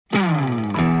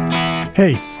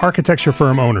Hey, architecture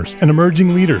firm owners and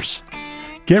emerging leaders.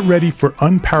 Get ready for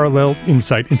unparalleled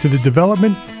insight into the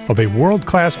development of a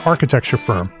world-class architecture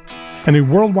firm and a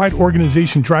worldwide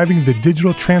organization driving the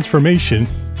digital transformation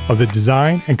of the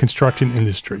design and construction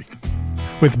industry.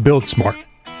 With Build Smart,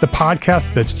 the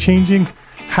podcast that's changing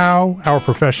how our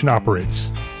profession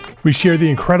operates. We share the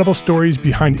incredible stories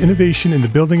behind innovation in the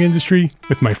building industry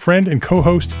with my friend and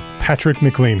co-host, Patrick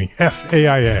McLamey,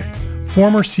 FAIA,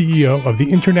 former CEO of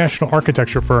the international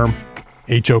architecture firm,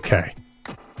 HOK.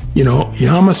 You know,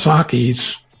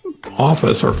 Yamasaki's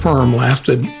office or firm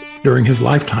lasted during his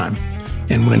lifetime.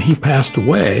 And when he passed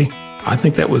away, I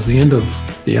think that was the end of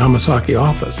the Yamasaki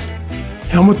office.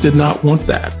 Helmut did not want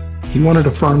that. He wanted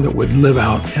a firm that would live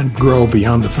out and grow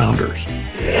beyond the founders.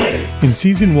 In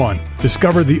Season 1,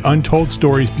 discover the untold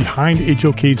stories behind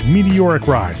HOK's meteoric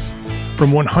rise,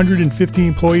 from 150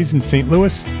 employees in St.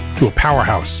 Louis to a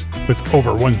powerhouse with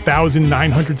over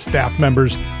 1,900 staff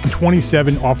members and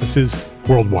 27 offices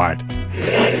worldwide.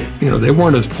 You know, they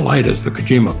weren't as polite as the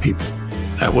Kojima people.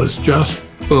 That was just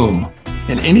boom.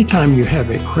 And anytime you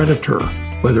have a creditor,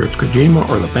 whether it's Kojima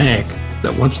or the bank,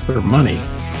 that wants their money,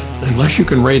 unless you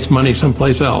can raise money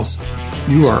someplace else,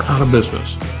 you are out of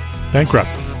business. Bankrupt.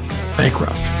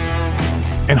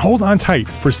 And hold on tight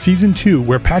for Season 2,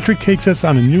 where Patrick takes us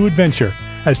on a new adventure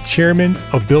as chairman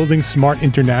of Building Smart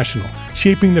International,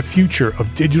 shaping the future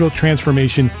of digital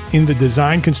transformation in the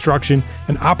design, construction,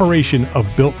 and operation of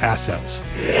built assets.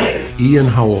 Ian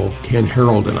Howell, Ken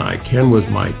Harold, and I, Ken was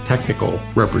my technical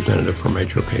representative from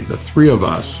HOK. The three of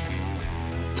us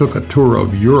took a tour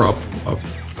of Europe of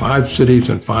 5 cities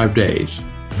in 5 days.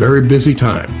 Very busy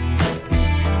time.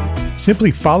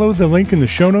 Simply follow the link in the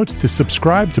show notes to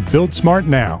subscribe to Build Smart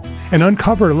now and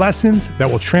uncover lessons that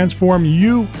will transform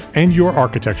you and your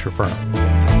architecture firm.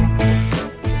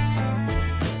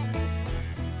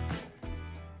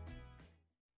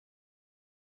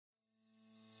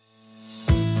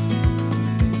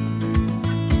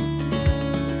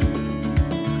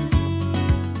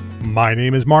 My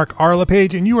name is Mark R.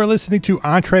 LePage, and you are listening to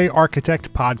EntreArchitect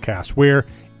Podcast, where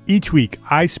each week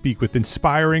I speak with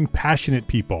inspiring, passionate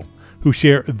people who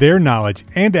share their knowledge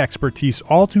and expertise,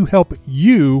 all to help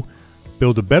you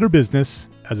build a better business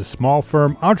as a small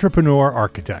firm entrepreneur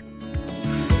architect.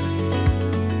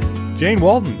 Jane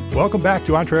Walton, welcome back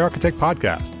to EntreArchitect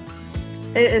Podcast.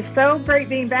 It is so great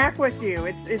being back with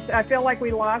you. I feel like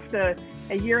we lost a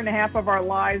year and a half of our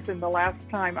lives, and the last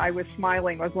time I was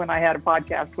smiling was when I had a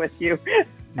podcast with you.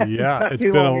 Yeah, it's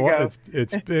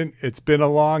been a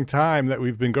long time that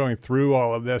we've been going through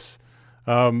all of this.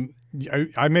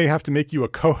 I may have to make you a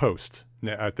co-host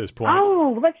at this point.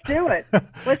 Oh, let's do it.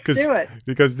 Let's do it.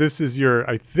 Because this is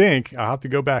I think, I'll have to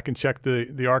go back and check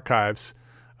the archives.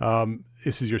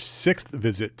 This is your 6th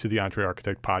visit to the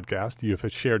EntreArchitect Podcast. You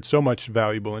have shared so much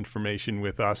valuable information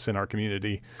with us and our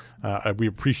community. We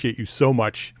appreciate you so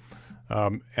much.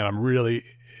 And I'm really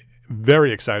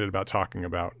very excited about talking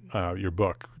about your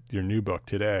book, your new book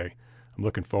today. I'm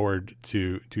looking forward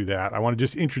to that. I want to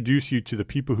just introduce you to the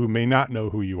people who may not know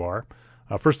who you are.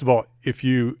 First of all, if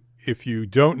you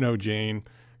don't know Jane,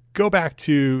 go back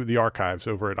to the archives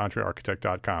over at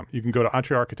entrearchitect.com. You can go to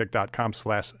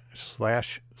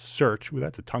entrearchitect.com/search. Ooh,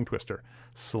 that's a tongue twister.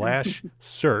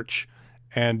 /search.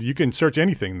 And you can search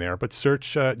anything there, but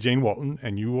search Jane Walton,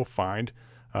 and you will find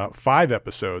 5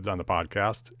 episodes on the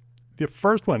podcast. The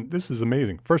first one, this is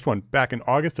amazing. First one back in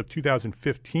August of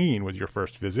 2015 was your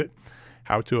first visit,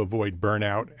 how to avoid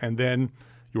burnout. And then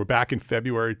you were back in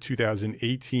February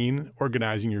 2018,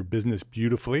 organizing your business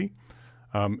beautifully.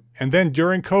 And then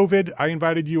during COVID, I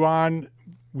invited you on.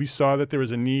 We saw that there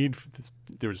was a need.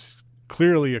 There was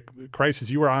clearly a crisis.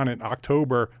 You were on in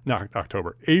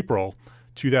April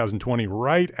 2020,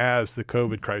 right as the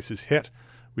COVID crisis hit.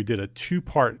 We did a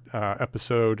 2-part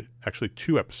episode, actually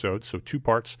 2 episodes, so 2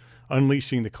 parts,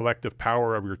 unleashing the collective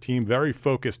power of your team, very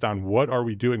focused on what are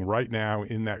we doing right now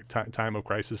in that time of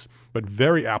crisis, but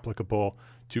very applicable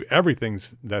to everything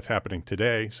that's happening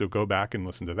today. So go back and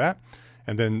listen to that.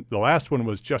 And then the last one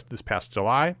was just this past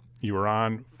July. You were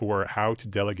on for how to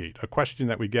delegate, a question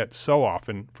that we get so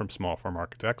often from small firm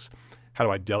architects. How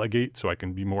do I delegate so I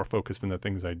can be more focused on the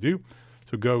things I do?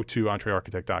 So go to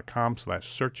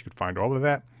entrearchitect.com/search. You can find all of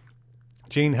that.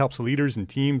 Jane helps leaders and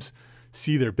teams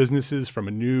see their businesses from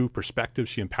a new perspective.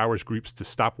 She empowers groups to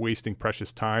stop wasting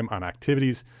precious time on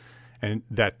activities and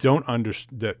that don't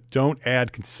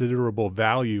add considerable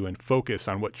value and focus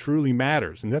on what truly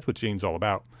matters. And that's what Jane's all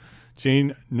about.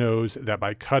 Jane knows that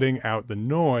by cutting out the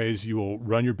noise, you will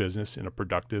run your business in a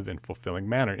productive and fulfilling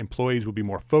manner. Employees will be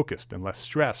more focused and less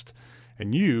stressed,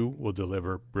 and you will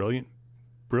deliver brilliant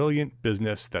brilliant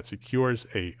business that secures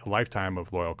a lifetime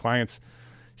of loyal clients.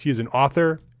 She is an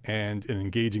author and an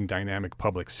engaging, dynamic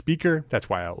public speaker. That's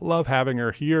why I love having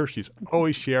her here. She's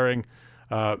always sharing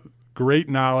great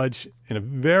knowledge in a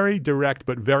very direct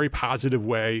but very positive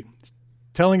way,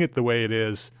 telling it the way it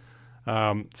is.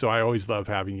 So I always love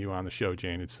having you on the show,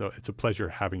 Jane. It's a pleasure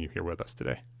having you here with us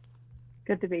today.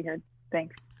 Good to be here.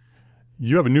 Thanks.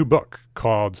 You have a new book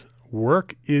called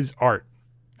Work is Art,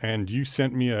 and you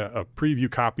sent me a preview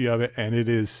copy of it, and it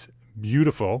is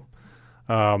beautiful.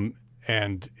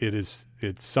 And it's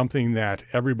something that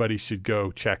everybody should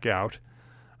go check out.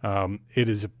 It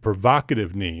is a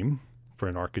provocative name for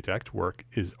an architect. Work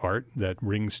is Art, that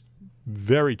rings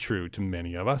very true to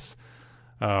many of us.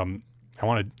 I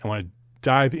want to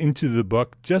dive into the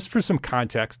book just for some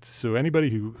context. So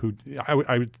anybody I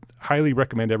would highly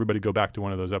recommend everybody go back to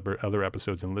one of those other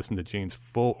episodes and listen to Jane's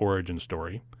full origin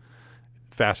story.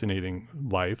 Fascinating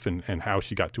life and how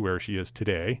she got to where she is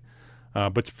today.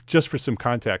 But just for some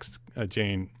context,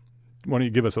 Jane, why don't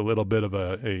you give us a little bit of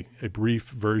a brief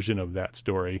version of that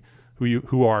story?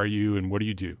 Who are you and what do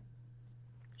you do?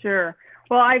 Sure.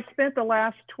 Well, I've spent the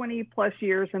last 20 plus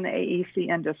years in the AEC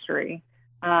industry,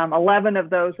 11 of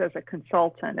those as a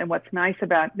consultant. And what's nice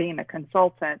about being a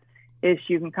consultant is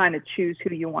you can kind of choose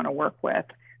who you want to work with.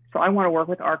 So I want to work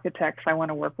with architects. I want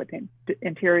to work with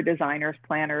interior designers,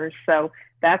 planners. So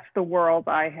that's the world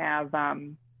I have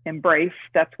embraced.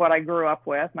 That's what I grew up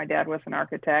with. My dad was an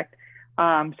architect.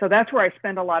 So that's where I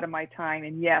spend a lot of my time.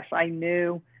 And yes, I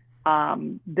knew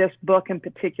this book in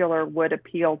particular would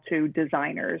appeal to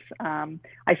designers.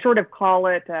 I sort of call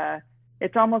it,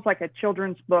 it's almost like a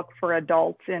children's book for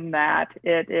adults in that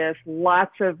it is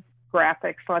lots of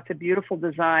graphics, lots of beautiful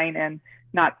design, and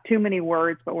not too many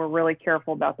words, but we're really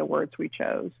careful about the words we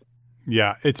chose.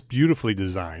 Yeah, it's beautifully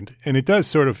designed. And it does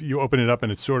sort of, you open it up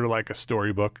and it's sort of like a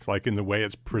storybook, like in the way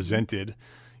it's presented.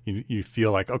 You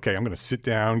feel like, okay, I'm going to sit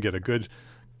down, get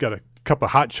a cup of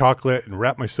hot chocolate and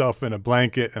wrap myself in a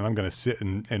blanket, and I'm going to sit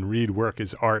and read Work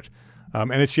is Art.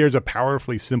 And it shares a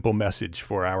powerfully simple message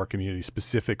for our community,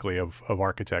 specifically of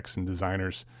architects and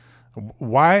designers.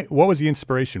 What was the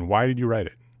inspiration? Why did you write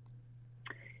it?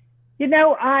 You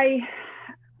know, I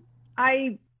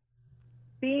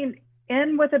being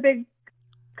in with a big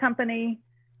company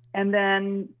and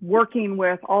then working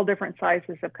with all different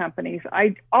sizes of companies,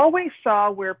 I always saw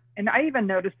where, and I even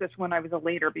noticed this when I was a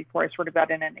leader before I sort of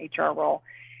got in an HR role,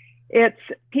 it's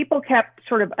people kept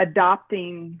sort of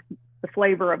adopting the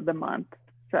flavor of the month.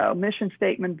 So mission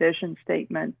statement, vision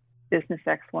statement, business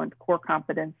excellence, core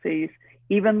competencies,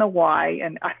 even the why.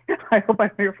 And I hope I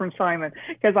hear from Simon,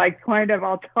 because I kind of,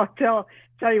 I'll tell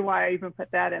you why I even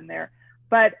put that in there.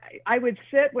 But I would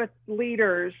sit with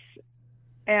leaders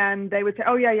and they would say,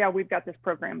 oh, yeah, we've got this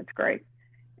program. It's great.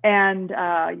 And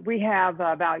we have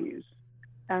values.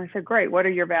 And I said, great. What are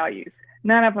your values?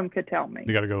 None of them could tell me.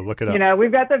 You got to go look it up. You know,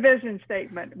 we've got the vision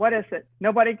statement. What is it?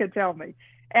 Nobody could tell me.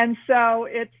 And so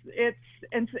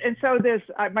so this,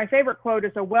 my favorite quote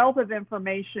is, a wealth of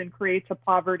information creates a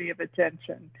poverty of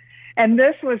attention. And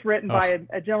this was written by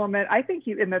a gentleman, I think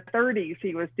in the 30s,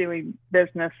 he was doing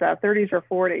business, 30s or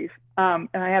 40s. And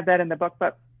I have that in the book,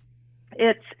 but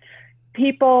it's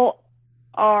people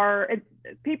are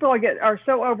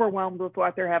so overwhelmed with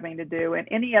what they're having to do, and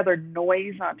any other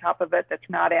noise on top of it that's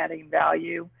not adding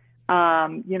value.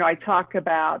 I talk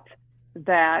about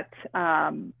that,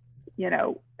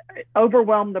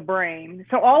 overwhelm the brain.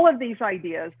 So all of these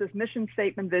ideas, this mission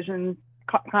statement, vision,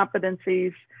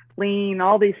 competencies, lean,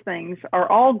 all these things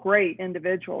are all great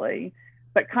individually,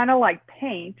 but kind of like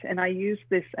paint. And I use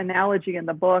this analogy in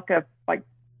the book of like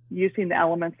using the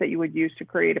elements that you would use to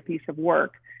create a piece of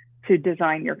work to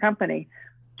design your company.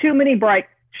 Too many bright,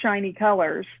 shiny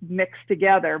colors mixed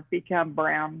together become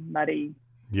brown, muddy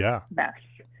mess.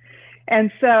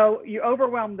 And so you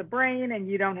overwhelm the brain and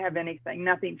you don't have anything.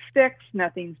 Nothing sticks,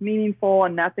 nothing's meaningful,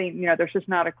 and nothing, there's just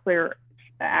not a clear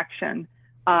action,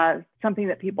 something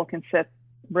that people can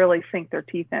really sink their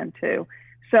teeth into.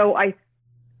 So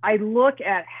I look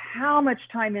at how much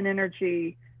time and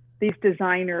energy these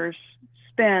designers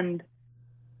spend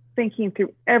thinking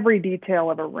through every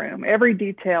detail of a room, every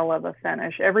detail of a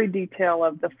finish, every detail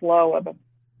of the flow of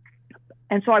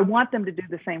and so I want them to do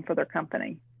the same for their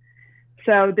company.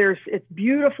 So it's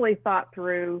beautifully thought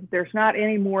through. There's not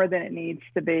any more than it needs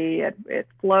to be. It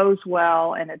flows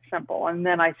well and it's simple. And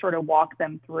then I sort of walk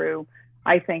them through,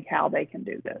 I think, how they can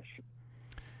do this.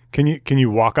 Can you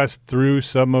walk us through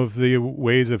some of the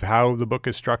ways of how the book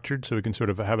is structured so we can sort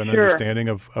of have an understanding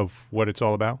of what it's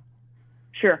all about?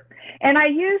 Sure. And I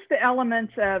use the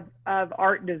elements of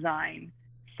art design.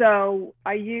 So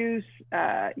I use,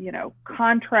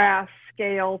 contrast,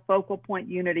 scale, focal point,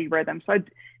 unity, rhythm. So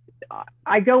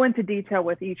I go into detail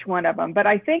with each one of them, but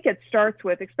I think it starts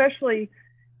with, especially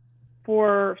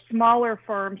for smaller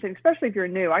firms, and especially if you're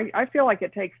new, I feel like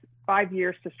it takes 5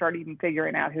 years to start even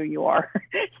figuring out who you are,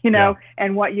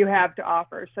 and what you have to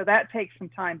offer. So that takes some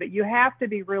time, but you have to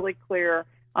be really clear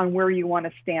on where you want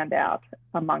to stand out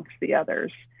amongst the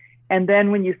others. And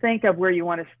then when you think of where you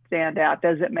want to stand out,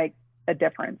 does it make a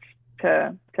difference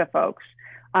to folks?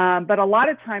 But a lot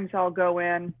of times I'll go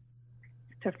in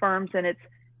to firms and it's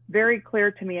very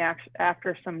clear to me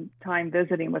after some time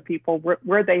visiting with people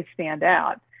where they stand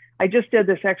out. I just did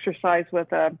this exercise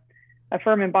with a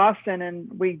firm in Boston, and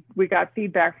we got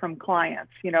feedback from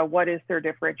clients. What is their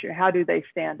differentiator? How do they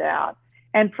stand out?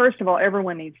 And first of all,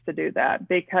 everyone needs to do that,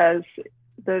 because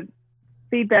the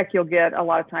feedback you'll get a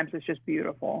lot of times is just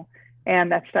beautiful.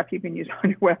 And that's stuff you can use on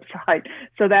your website.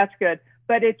 So that's good.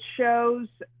 But it shows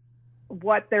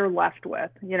what they're left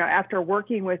with, after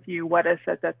working with you, what is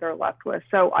it that they're left with?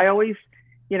 So I always,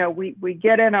 we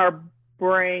get in our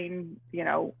brain,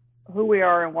 who we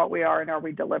are and what we are, and are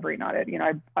we delivering on it?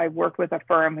 I worked with a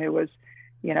firm who was,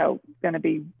 going to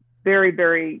be very,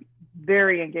 very,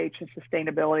 very engaged in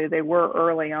sustainability. They were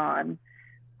early on.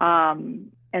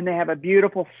 And they have a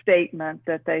beautiful statement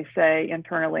that they say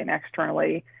internally and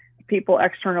externally. People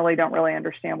externally don't really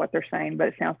understand what they're saying, but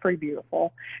it sounds pretty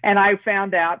beautiful. And I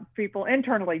found out people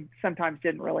internally sometimes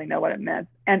didn't really know what it meant.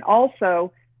 And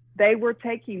also, they were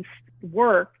taking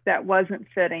work that wasn't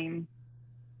fitting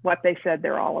what they said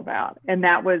they're all about. And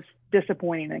that was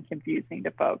disappointing and confusing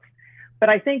to folks. But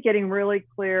I think getting really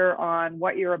clear on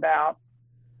what you're about,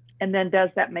 and then does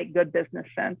that make good business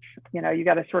sense? You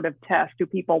got to sort of test. Do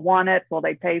people want it? Will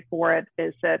they pay for it?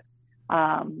 Is it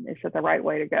the right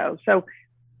way to go? So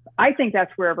I think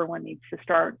that's where everyone needs to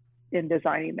start in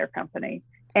designing their company.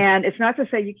 And it's not to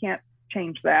say you can't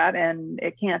change that and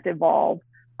it can't evolve,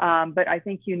 but I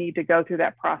think you need to go through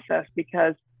that process,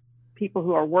 because people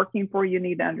who are working for you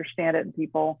need to understand it, and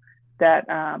people that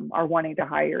are wanting to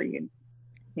hire you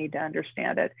need to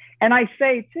understand it. And I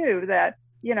say too that,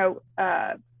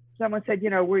 someone said,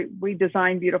 we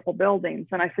design beautiful buildings.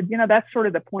 And I said, that's sort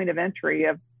of the point of entry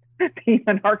of being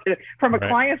an architect. From a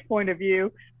client's point of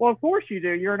view, well, of course you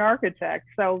do. You're an architect.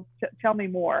 So tell me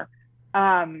more.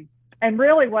 And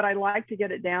really what I like to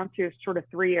get it down to is sort of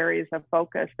 3 areas of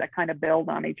focus that kind of build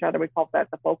on each other. We call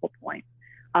that the focal point.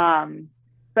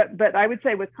 But I would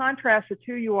say with contrast, it's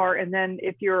who you are. And then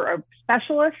if you're a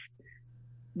specialist,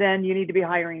 then you need to be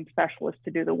hiring specialists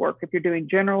to do the work. If you're doing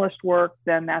generalist work,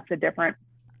 then that's a different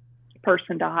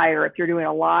person to hire. If you're doing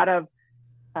have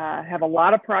a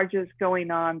lot of projects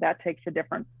going on, that takes a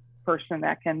different person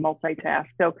that can multitask.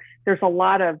 So there's a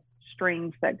lot of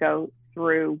strings that go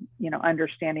through,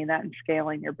 understanding that and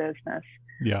scaling your business.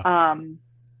 Yeah.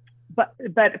 But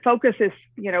focus is,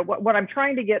 what I'm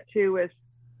trying to get to is,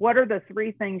 what are the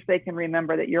 3 things they can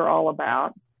remember that you're all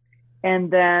about?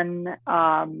 And then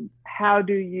how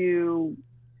do you,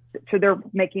 so they're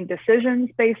making decisions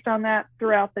based on that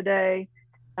throughout the day.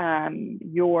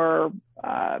 You're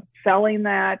selling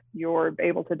that, you're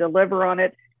able to deliver on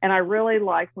it. And I really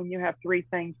like when you have 3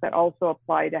 things that also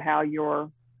apply to how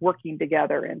you're working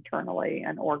together internally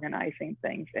and organizing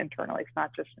things internally. It's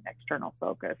not just an external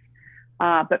focus,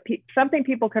 but something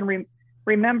people can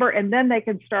remember, and then you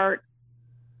can start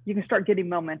getting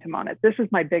momentum on it. This is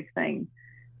my big thing,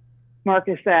 Mark,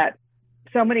 is that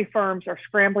so many firms are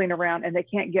scrambling around and they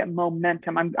can't get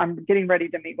momentum. I'm getting ready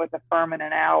to meet with a firm in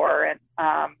an hour,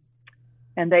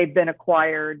 and they've been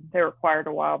acquired. They were acquired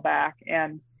a while back,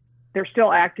 and they're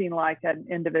still acting like an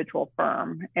individual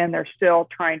firm, and they're still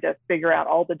trying to figure out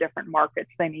all the different markets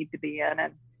they need to be in.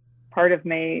 And part of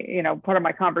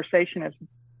my conversation is,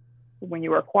 when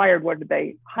you were acquired, what did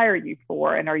they hire you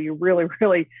for? And are you really,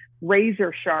 really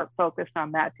razor sharp focused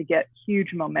on that to get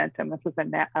huge momentum? This is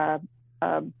an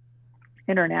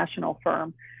international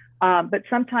firm. But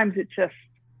sometimes it's just,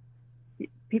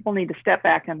 people need to step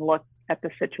back and look at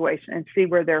the situation and see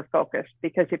where they're focused.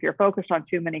 Because if you're focused on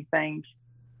too many things,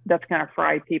 that's going to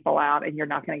fry people out, and you're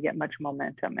not going to get much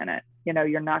momentum in it.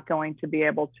 You're not going to be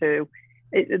able to,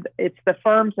 it's the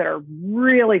firms that are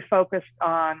really focused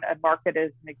on a market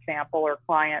as an example, or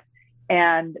client,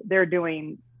 and they're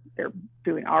doing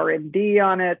R&D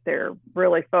on it. They're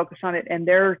really focused on it, and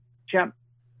they're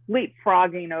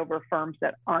leapfrogging over firms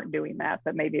that aren't doing that,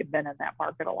 but maybe have been in that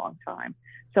market a long time.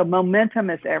 So momentum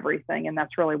is everything. And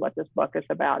that's really what this book is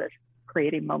about, is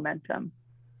creating momentum.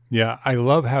 Yeah, I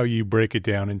love how you break it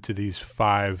down into these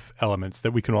 5 elements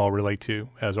that we can all relate to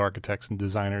as architects and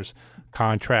designers: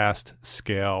 contrast,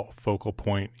 scale, focal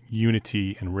point,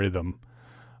 unity, and rhythm.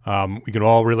 We can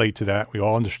all relate to that. We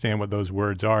all understand what those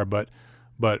words are, but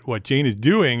what Jane is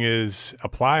doing is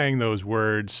applying those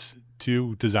words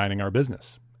to designing our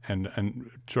business and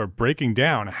sort of breaking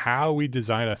down how we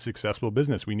design a successful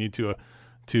business. We need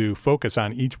to focus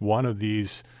on each one of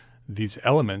these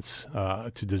elements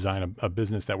to design a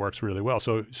business that works really well.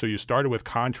 So you started with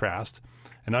contrast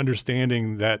and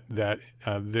understanding that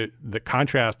the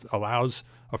contrast allows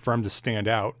a firm to stand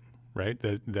out, right?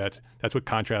 That's what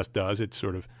contrast does. It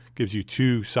sort of gives you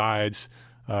two sides,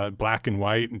 black and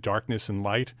white, and darkness and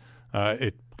light.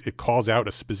 It calls out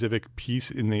a specific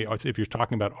piece in the. If you're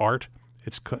talking about art,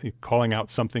 it's calling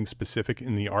out something specific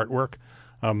in the artwork.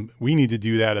 We need to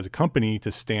do that as a company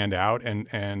to stand out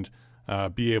and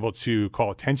be able to call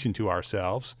attention to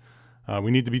ourselves. We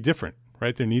need to be different,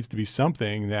 right? There needs to be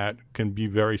something that can be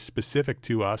very specific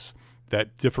to us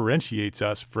that differentiates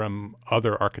us from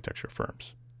other architecture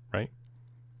firms, right?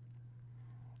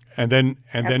 And then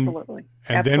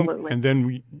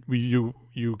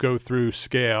you go through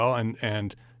scale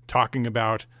and talking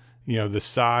about the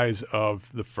size of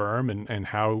the firm and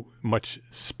how much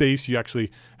space you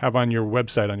actually have on your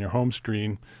website, on your home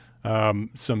screen.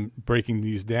 Some breaking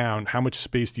these down. How much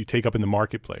space do you take up in the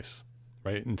marketplace,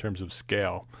 right? In terms of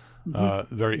scale,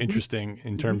 very interesting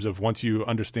in terms of once you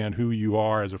understand who you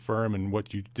are as a firm and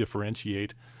what you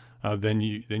differentiate, then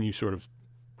you sort of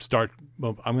start.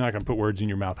 Well, I'm not going to put words in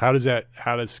your mouth. How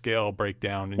does scale break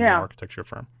down in your architecture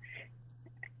firm?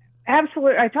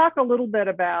 Absolutely. I talk a little bit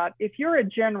about if you're a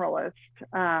generalist.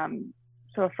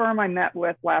 So a firm I met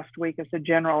with last week is a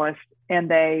generalist, and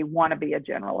they want to be a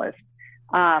generalist.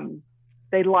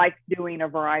 They like doing a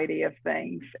variety of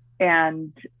things,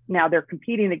 and now they're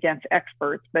competing against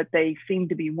experts, but they seem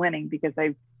to be winning because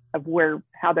of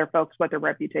how their folks, what their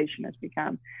reputation has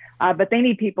become. But they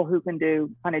need people who can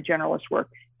do kind of generalist work.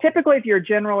 Typically, if you're a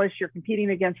generalist, you're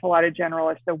competing against a lot of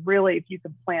generalists. So really, if you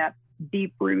can plant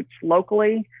deep roots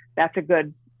locally, that's a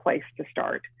good place to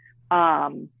start.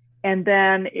 And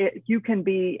then you can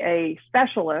be a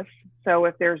specialist. So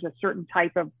if there's a certain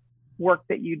type of work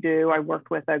that you do, I worked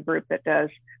with a group that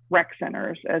does rec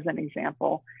centers as an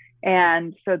example.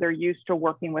 And so they're used to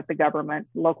working with the government,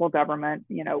 local government,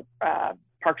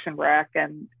 Parks and Rec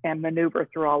and maneuver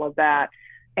through all of that.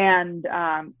 And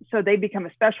so they become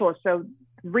a specialist. So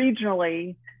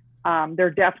regionally, there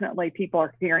definitely people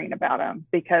are hearing about them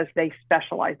because they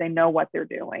specialize, they know what they're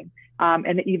doing.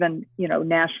 And even,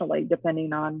 nationally,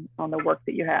 depending on the work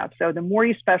that you have. So the more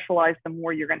you specialize, the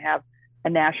more you're going to have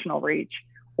a national reach.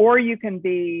 Or you can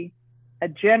be a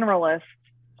generalist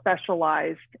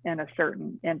specialized in a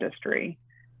certain industry.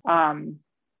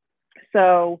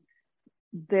 So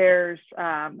there's,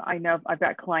 I know I've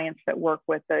got clients that work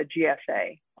with the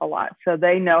GSA a lot. So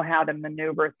they know how to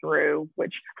maneuver through,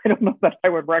 which I don't know that I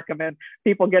would recommend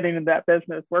people getting into that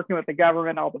business, working with the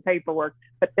government, all the paperwork,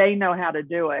 but they know how to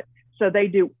do it. So they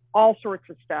do all sorts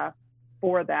of stuff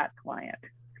for that client.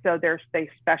 So they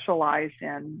specialize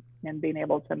in being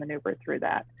able to maneuver through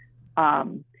that.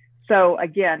 So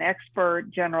again,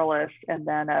 expert, generalist, and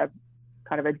then a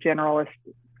kind of a generalist.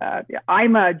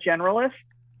 I'm a generalist,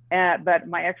 but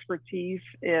my expertise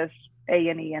is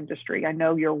A&E industry. I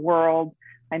know your world.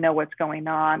 I know what's going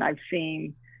on. I've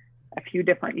seen a few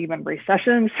different even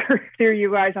recessions through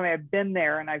you guys. I mean, I've been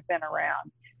there and I've been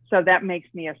around. So that makes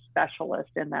me a specialist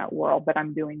in that world, but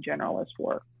I'm doing generalist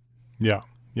work. Yeah.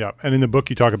 Yeah. And in the book,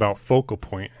 you talk about focal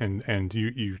point and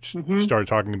you started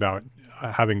talking about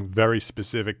having very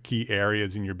specific key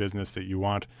areas in your business that you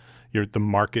want the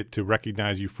market to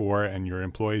recognize you for and your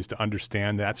employees to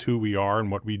understand that's who we are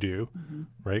and what we do,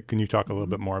 right? Can you talk a little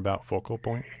bit more about focal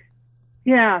point?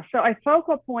 Yeah. So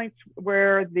focal points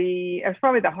were it's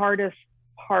probably the hardest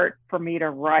part for me to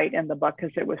write in the book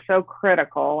because it was so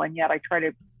critical. And yet I try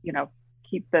to,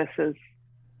 keep this as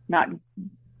not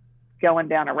going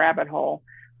down a rabbit hole.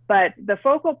 But the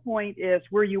focal point is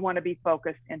where you want to be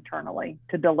focused internally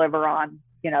to deliver on,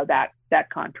 that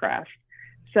contrast.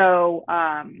 So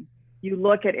you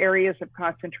look at areas of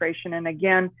concentration. And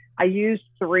again, I use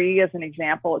 3 as an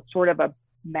example. It's sort of a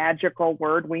magical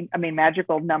word.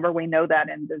 Magical number. We know that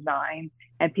in design,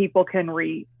 and people can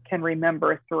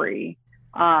remember 3.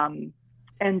 And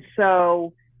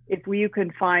so if you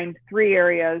can find 3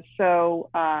 areas. So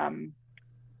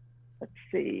let's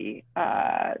see,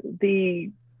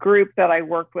 the group that I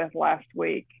worked with last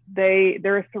week,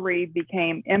 their 3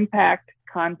 became impact,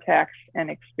 context, and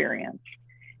experience.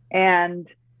 And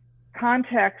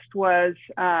context was,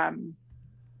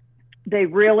 they're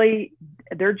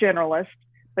generalists,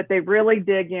 but they really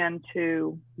dig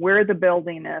into where the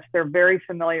building is. They're very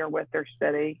familiar with their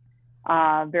city,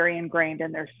 very ingrained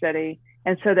in their city.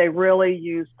 And so they really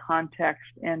use context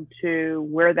into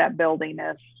where that building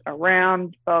is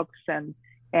around folks.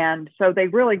 And so they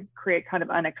really create kind of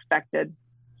unexpected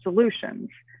solutions.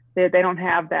 They don't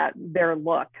have their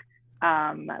look.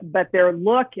 But their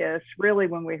look is really,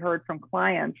 when we heard from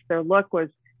clients, their look was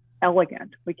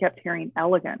elegant. We kept hearing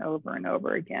elegant over and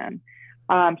over again.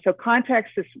 So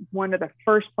context is one of the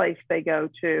first place they go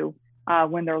to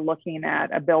when they're looking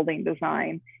at a building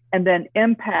design. And then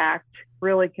impact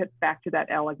really gets back to that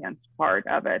elegance part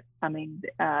of it. I mean,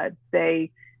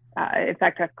 in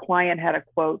fact, a client had a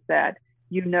quote that,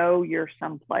 you're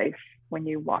someplace when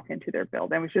you walk into their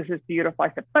building. It was just as beautiful.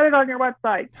 I said, put it on your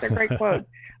website. It's a great quote.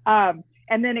 And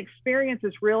then experience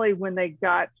is really when they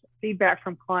got feedback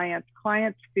from clients.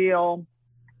 Clients feel,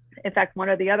 in fact, one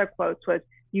of the other quotes was,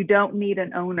 you don't need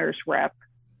an owner's rep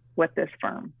with this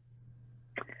firm,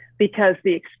 because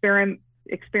the experience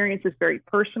is very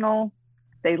personal.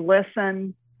 They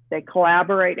listen, they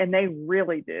collaborate, and they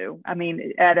really do. I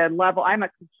mean, at a level, I'm a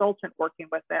consultant working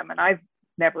with them, and I've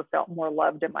never felt more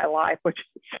loved in my life, which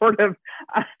is sort of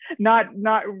not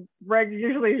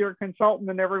usually you're a consultant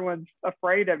and everyone's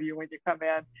afraid of you when you come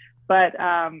in. But,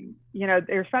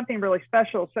 there's something really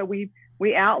special. So we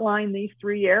outline these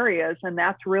 3 areas, and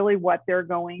that's really what they're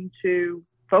going to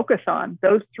focus on.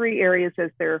 Those 3 areas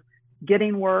as they're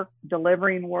getting work,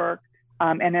 delivering work,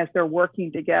 and as they're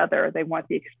working together, they want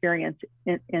the experience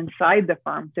inside the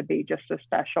firm to be just as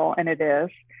special, and it is.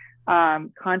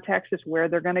 Context is where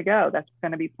they're going to go. That's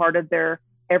going to be part of their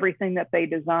everything that they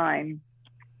design.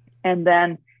 And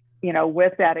then,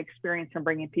 with that experience and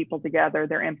bringing people together,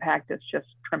 their impact is just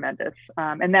tremendous.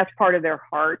 And that's part of their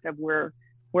heart of where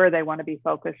they want to be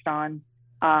focused on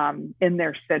in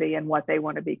their city and what they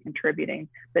want to be contributing.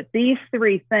 But these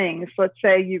 3 things, let's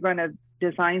say you're going to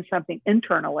design something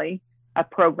internally, a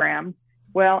program.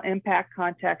 Well, impact,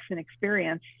 context, and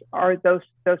experience are those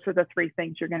are the 3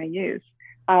 things you're going to use.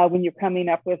 When you're coming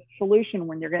up with a solution,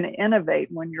 when you're going to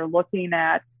innovate, when you're looking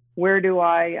at where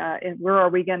are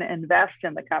we going to invest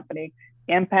in the company,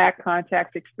 impact,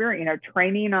 context, experience,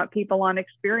 training on people on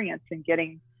experience and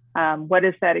getting what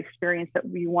is that experience that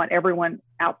we want everyone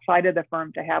outside of the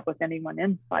firm to have with anyone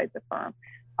inside the firm.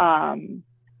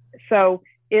 So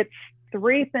it's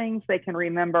 3 things they can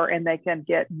remember and they can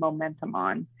get momentum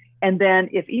on. And then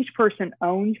if each person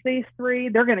owns these 3,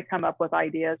 they're going to come up with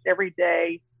ideas every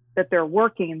day that they're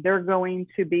working. They're going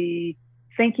to be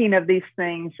thinking of these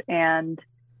things. And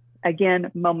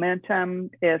again, momentum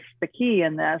is the key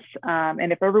in this.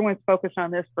 And if everyone's focused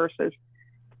on this versus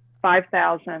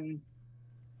 5,000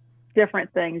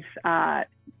 different things,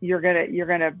 you're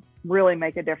gonna really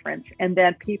make a difference. And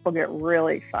then people get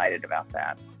really excited about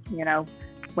that.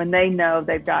 When they know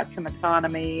they've got some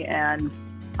autonomy and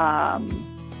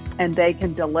they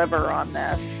can deliver on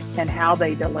this, and how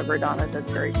they delivered on it is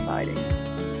very exciting.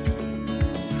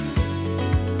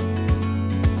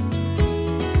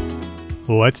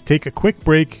 Let's take a quick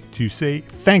break to say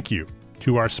thank you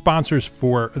to our sponsors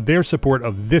for their support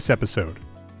of this episode.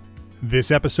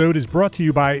 This episode is brought to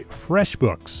you by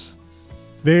FreshBooks.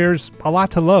 There's a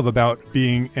lot to love about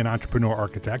being an entrepreneur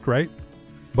architect, right?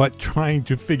 But trying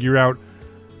to figure out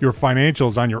your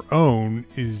financials on your own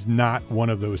is not one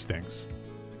of those things.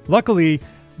 Luckily,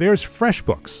 there's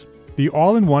FreshBooks, the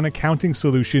all-in-one accounting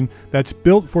solution that's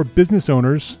built for business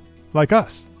owners like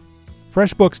us.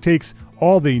 FreshBooks takes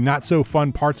all the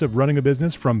not-so-fun parts of running a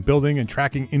business, from building and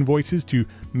tracking invoices to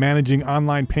managing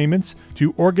online payments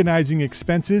to organizing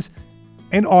expenses,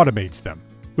 and automates them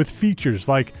with features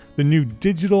like the new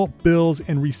digital bills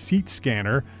and receipt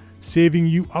scanner, saving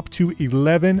you up to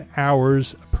 11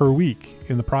 hours per week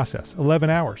in the process. 11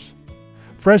 hours.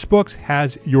 FreshBooks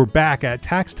has your back at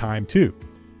tax time, too.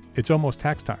 It's almost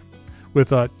tax time.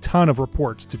 With a ton of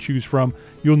reports to choose from,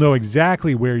 you'll know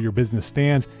exactly where your business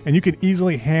stands, and you can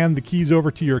easily hand the keys over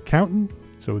to your accountant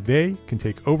so they can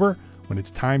take over when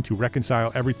it's time to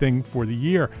reconcile everything for the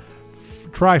year.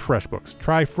 Try FreshBooks.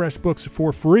 Try FreshBooks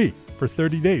for free for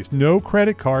 30 days. No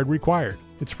credit card required.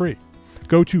 It's free.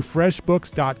 Go to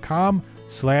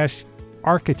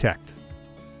freshbooks.com/architect.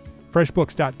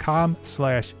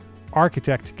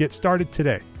 freshbooks.com/architect to get started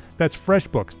today. That's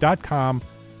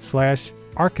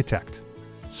freshbooks.com/architect.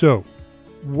 So,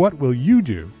 what will you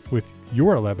do with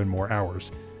your 11 more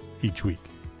hours each week?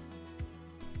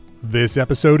 This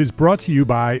episode is brought to you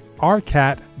by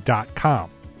arcat.com.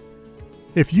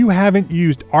 If you haven't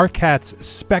used Arcat's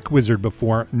SpecWizard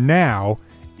before, now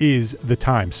is the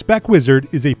time.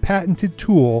 SpecWizard is a patented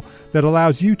tool that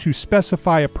allows you to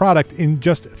specify a product in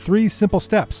just 3 simple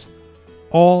steps,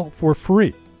 all for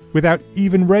free, without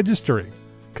even registering.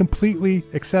 Completely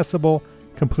accessible,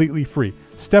 completely free.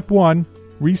 Step 1,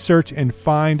 research, and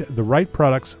find the right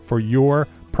products for your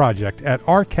project at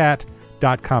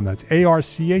arcat.com. That's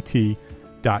ARCAT.com.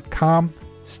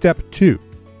 Step 2,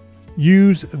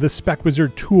 use the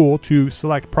SpecWizard tool to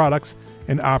select products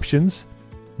and options,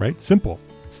 right? Simple.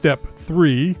 Step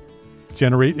 3,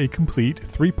 generate a complete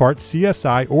 3-part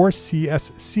CSI or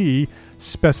CSC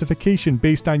specification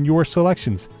based on your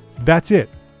selections. That's it.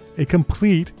 A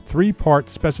complete 3-part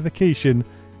specification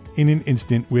in an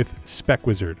instant with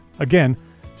SpecWizard. Again,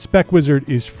 SpecWizard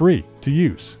is free to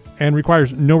use and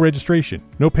requires no registration,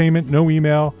 no payment, no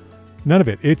email, none of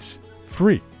it. It's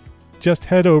free. Just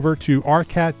head over to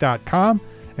arcat.com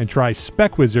and try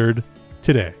SpecWizard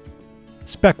today.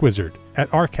 SpecWizard at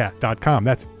arcat.com.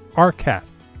 That's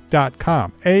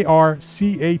arcat.com.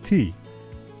 ARCAT.com.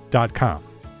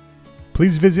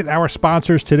 Please visit our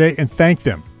sponsors today and thank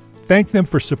them. Thank them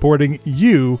for supporting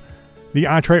you, the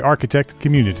EntreArchitect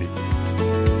community.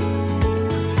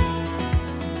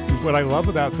 What I love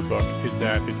about the book is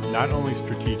that it's not only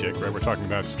strategic, right? We're talking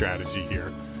about strategy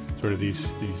here. Sort of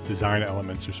these design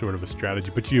elements are sort of a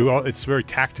strategy, but it's very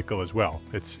tactical as well.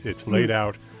 It's laid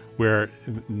out where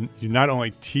you not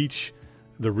only teach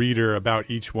the reader about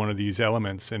each one of these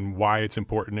elements and why it's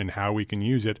important and how we can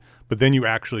use it, but then you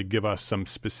actually give us some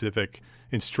specific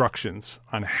instructions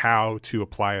on how to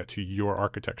apply it to your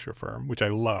architecture firm, which I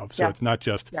love. So it's not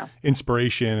just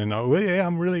inspiration and, oh, yeah,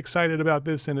 I'm really excited about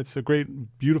this and it's a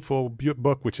great, beautiful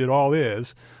book, which it all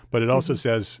is, but it also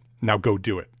says, now go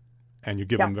do it. And you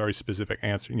give them very specific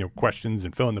answers, questions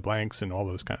and fill in the blanks and all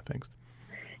those kind of things.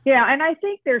 Yeah, and I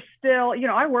think there's still,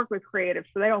 I work with creatives,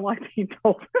 so they don't like being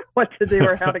told what to do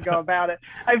or how to go about it.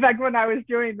 In fact, when I was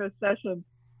doing this session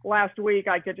last week,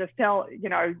 I could just tell,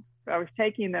 I was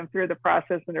taking them through the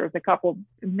process, and there was a couple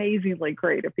amazingly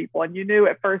creative people, and you knew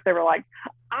at first they were like,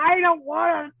 I don't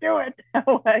want to do it that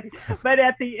way. But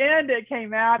at the end, it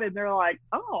came out, and they're like,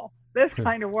 oh, this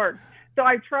kind of works. So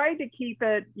I tried to keep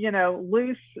it,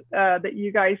 loose, that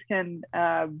you guys can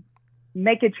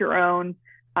make it your own.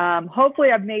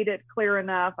 Hopefully I've made it clear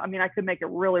enough. I mean, I could make it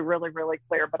really, really, really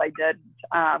clear, but I didn't.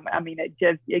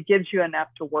 It gives you enough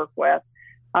to work with,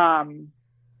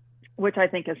 which I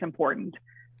think is important.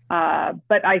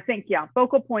 But I think,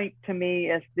 focal point to me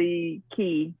is the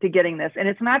key to getting this. And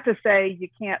it's not to say you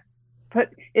can't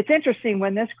it's interesting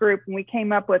when we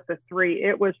came up with the 3,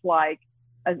 it was like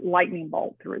a lightning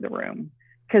bolt through the room,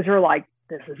 because we're like,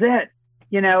 this is it,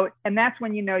 and that's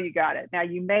when you got it. Now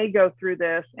you may go through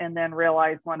this and then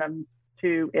realize one of them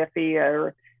too iffy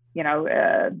or,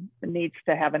 needs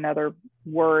to have another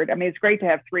word. I mean, it's great to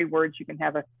have 3 words. You can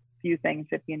have a few things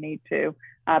if you need to,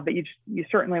 but you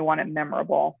certainly want it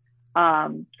memorable.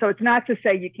 So it's not to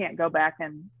say you can't go back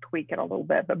and tweak it a little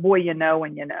bit, but boy,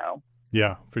 when you know.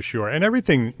 Yeah, for sure. And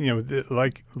everything,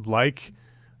 like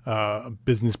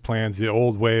business plans, the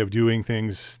old way of doing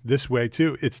things this way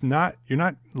too. You're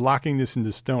not locking this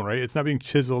into stone, right? It's not being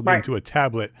chiseled into a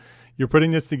tablet. You're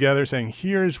putting this together saying,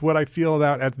 here's what I feel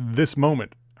about at this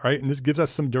moment, right? And this gives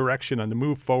us some direction on to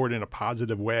move forward in a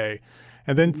positive way.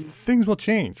 And then things will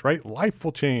change, right? Life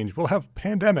will change. We'll have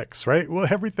pandemics, right?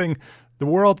 The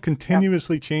world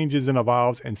continuously changes and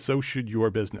evolves, and so should your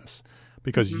business.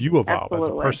 Because you evolve as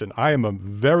a person. I am a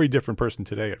very different person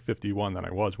today at 51 than I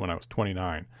was when I was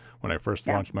 29, when I first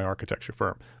launched my architecture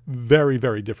firm. Very,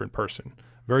 very different person,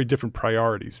 very different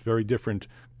priorities, very different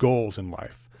goals in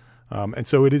life. And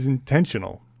so it is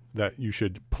intentional that you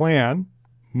should plan,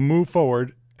 move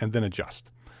forward, and then adjust.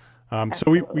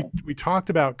 So we talked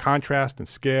about contrast and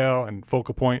scale and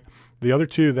focal point. The other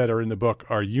 2 that are in the book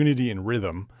are unity and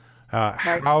rhythm.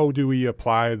 How do we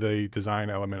apply the design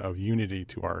element of unity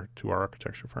to our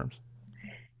architecture firms?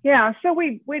 Yeah, so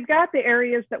we've got the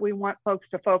areas that we want folks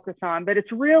to focus on, but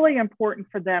it's really important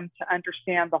for them to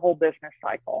understand the whole business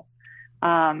cycle.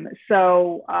 And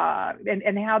how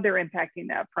they're impacting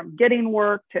that, from getting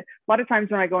work to, a lot of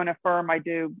times when I go in a firm, I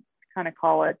do kind of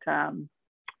call it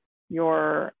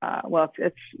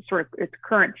it's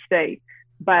current state,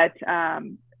 but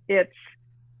it's,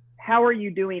 how are you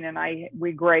doing? And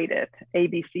we grade it, A,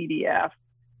 B, C, D, F,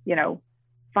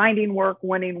 finding work,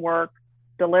 winning work,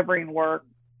 delivering work,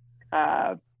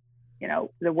 the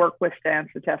work withstands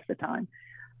the test of time.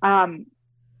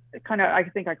 I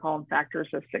think I call them factors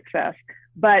of success,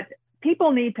 but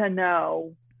people need to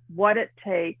know what it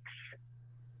takes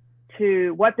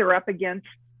what they're up against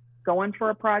going for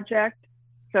a project.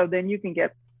 So then you can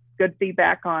get good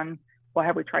feedback on, well,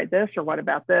 have we tried this, or what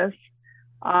about this?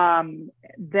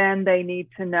 Then they need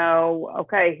to know,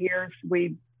 okay,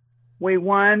 we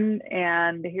won,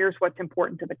 and here's what's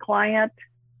important to the client.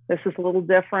 This is a little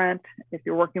different. If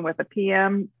you're working with a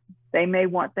PM, they may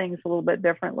want things a little bit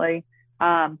differently.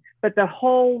 But the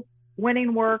whole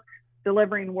winning work,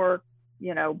 delivering work,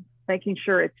 making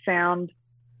sure it's sound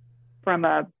from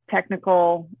a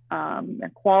technical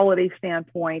and quality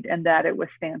standpoint, and that it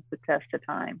withstands the test of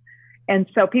time. And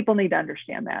so people need to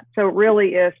understand that. So it really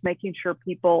is making sure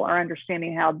people are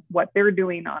understanding how what they're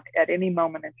doing at any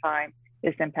moment in time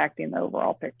is impacting the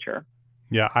overall picture.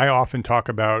 Yeah, I often talk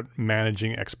about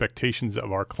managing expectations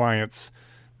of our clients.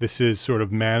 This is sort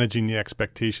of managing the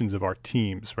expectations of our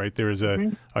teams, right? There is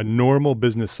a normal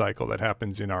business cycle that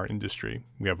happens in our industry.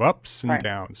 We have ups and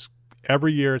downs.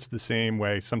 Every year it's the same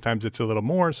way. Sometimes it's a little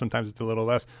more, sometimes it's a little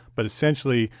less, but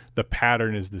essentially the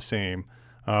pattern is the same.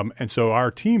 And so our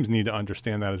teams need to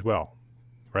understand that as well,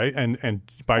 right? And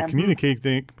by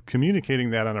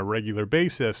communicating that on a regular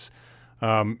basis,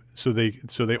 so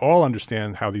they all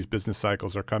understand how these business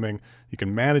cycles are coming. You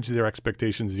can manage their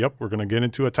expectations. Yep, we're going to get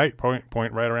into a tight point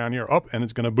right around here. Oh, and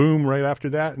it's going to boom right after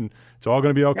that, and it's all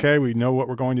going to be okay. Yep. We know what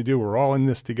we're going to do. We're all in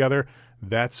this together.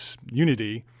 That's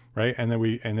unity, right? And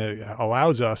it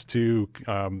allows us to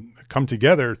come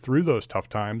together through those tough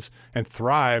times and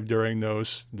thrive during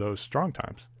those strong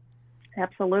times.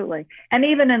 Absolutely. And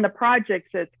even in the projects,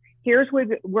 it's here's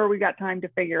where we got time to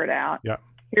figure it out. Yeah.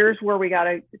 Here's where we got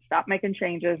to stop making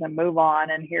changes and move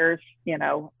on. And here's,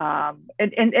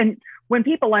 and when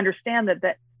people understand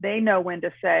that they know when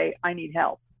to say, I need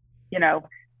help,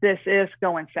 this is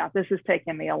going south. This is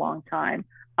taking me a long time.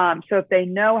 So if they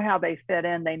know how they fit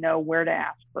in, they know where to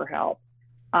ask for help.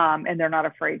 And they're not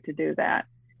afraid to do that.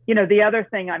 The other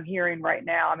thing I'm hearing right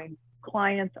now,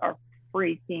 clients are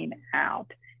freaking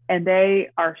out and they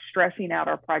are stressing out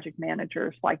our project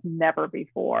managers like never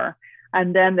before.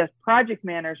 And then the project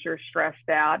manager is stressed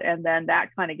out, and then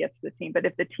that kind of gets the team. But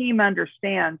if the team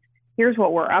understands, here's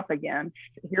what we're up against,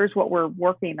 here's what we're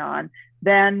working on,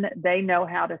 then they know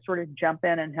how to sort of jump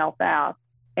in and help out.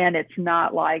 And it's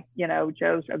not like,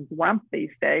 Joe's a grump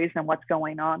these days and what's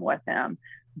going on with him.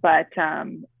 But,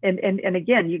 and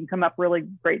again, you can come up really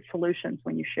great solutions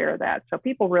when you share that. So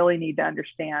people really need to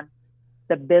understand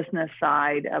the business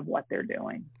side of what they're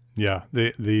doing. Yeah,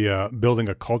 the building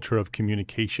a culture of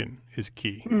communication is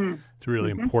key. It's really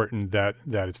important that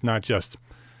it's not just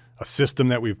a system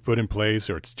that we've put in place,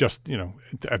 or it's just,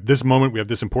 at this moment we have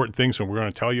this important thing, so we're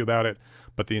going to tell you about it.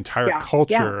 But the entire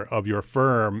culture of your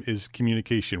firm is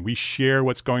communication. We share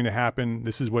what's going to happen.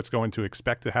 This is what's going to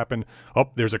expect to happen.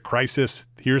 Oh, there's a crisis.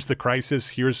 Here's the crisis.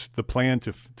 Here's the plan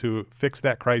to fix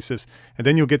that crisis. And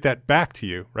then you'll get that back to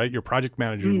you, right? Your project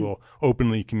manager will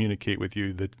openly communicate with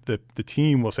you. The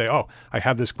team will say, oh, I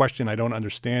have this question. I don't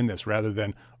understand this, rather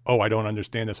than, oh, I don't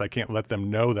understand this. I can't let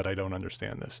them know that I don't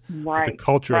understand this. Right. But the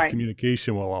culture of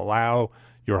communication will allow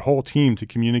your whole team to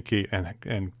communicate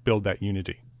and build that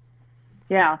unity.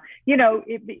 Yeah.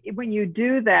 When you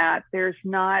do that,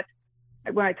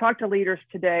 when I talk to leaders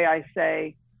today, I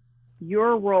say,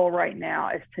 your role right now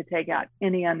is to take out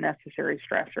any unnecessary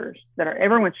stressors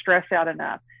everyone's stressed out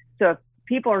enough. So if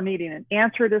people are needing an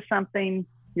answer to something,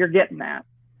 you're getting that.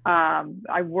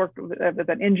 I worked with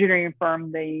an engineering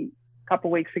firm a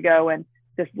couple weeks ago, and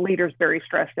this leader's very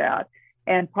stressed out.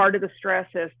 And part of the stress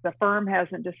is the firm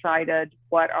hasn't decided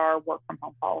what our work from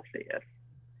home policy is.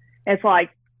 It's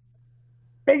like,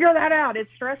 figure that out. It's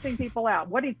stressing people out.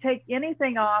 What do you take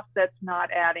anything off that's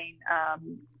not adding,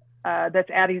 that's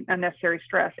adding unnecessary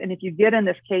stress? And if you get in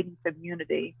this cadence of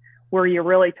unity where you're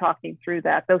really talking through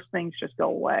that, those things just go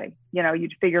away. You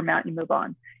figure them out and you move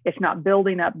on. It's not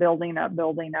building up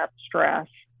stress.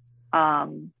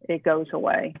 It goes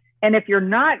away. And if you're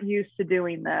not used to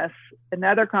doing this,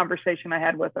 another conversation I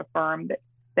had with a firm, that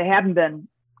they haven't been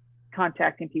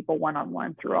contacting people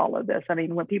one-on-one through all of this.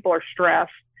 When people are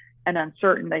stressed and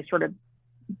uncertain, they sort of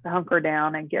hunker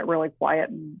down and get really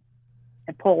quiet and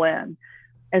pull in.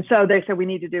 And so they said, we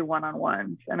need to do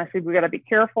one-on-ones. And I said, we got to be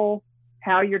careful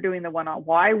how you're doing the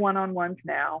why one-on-ones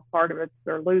now. Part of it,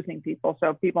 they're losing people.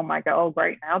 So people might go, oh,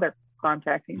 great, now they're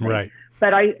contacting me. Right.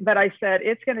 But I said,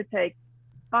 it's going to take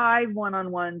 5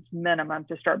 one-on-ones minimum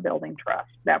to start building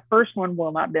trust. That first one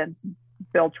will not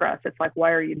build trust. It's like,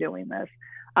 why are you doing this?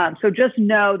 So just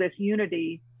know this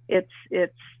unity, it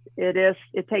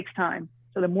takes time.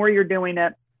 So the more you're doing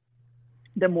it,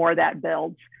 the more that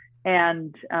builds.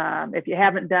 And if you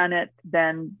haven't done it,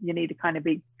 then you need to kind of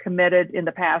be committed in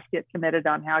the past, get committed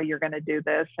on how you're going to do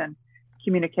this and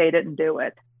communicate it and do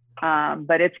it.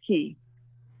 But it's key.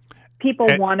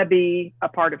 People want to be a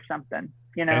part of something,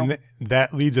 And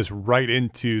that leads us right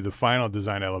into the final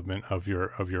design element of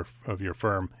your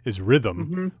firm is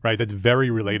rhythm, right? That's very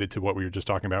related to what we were just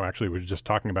talking about. Actually, we were just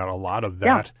talking about a lot of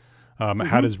that. Yeah.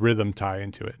 How does rhythm tie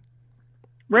into it?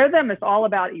 Rhythm is all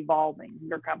about evolving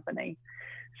your company.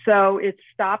 So it's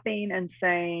stopping and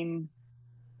saying,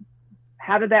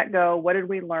 how did that go? What did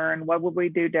we learn? What would we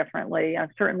do differently?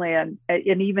 Certainly, and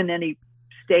even any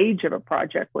stage of a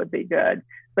project would be good.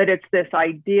 But it's this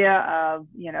idea of,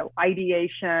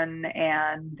 ideation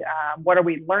and what are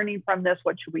we learning from this?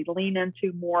 What should we lean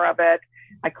into more of it?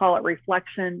 I call it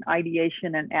reflection,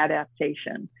 ideation, and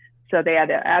adaptation. So the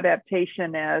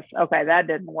adaptation is, okay, that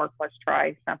didn't work. Let's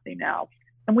try something else.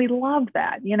 And we love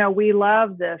that. We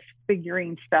love this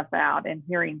figuring stuff out and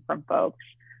hearing from folks.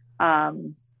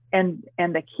 And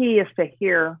the key is to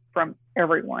hear from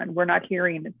everyone. We're not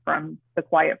hearing from the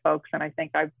quiet folks. And I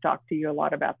think I've talked to you a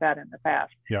lot about that in the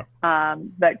past. Yeah.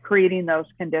 But creating those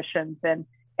conditions and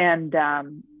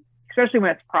especially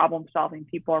when it's problem solving,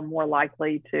 people are more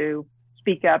likely to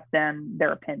speak up than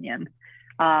their opinion.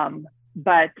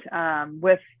 But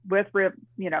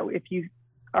if you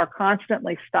are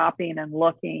constantly stopping and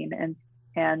looking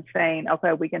and saying,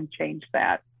 okay, we can change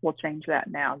that. We'll change that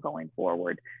now going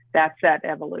forward. That's that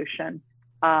evolution.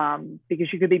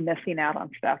 Because you could be missing out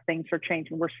on stuff. Things are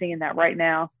changing. We're seeing that right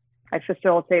now. I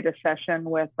facilitated a session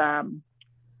with, it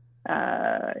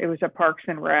was a Parks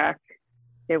and Rec.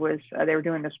 It was, they were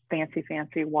doing this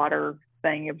fancy water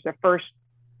thing. It was the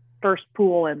first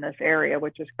pool in this area,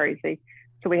 which is crazy.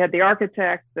 So we had the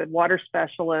architect, the water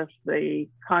specialist, the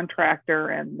contractor,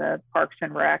 and the Parks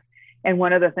and Rec. And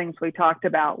one of the things we talked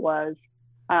about was,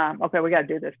 okay, we got to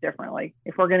do this differently.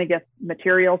 If we're going to get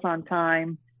materials on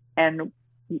time and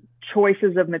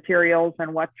choices of materials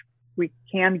and what we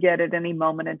can get at any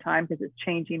moment in time, because it's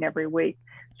changing every week.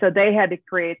 So they had to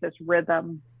create this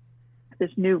rhythm,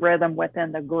 this new rhythm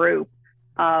within the group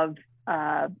of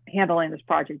handling this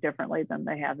project differently than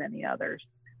they have any others.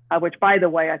 Which, by the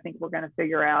way, I think we're going to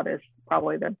figure out is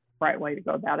probably the right way to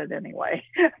go about it anyway.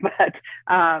 But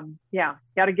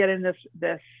got to get in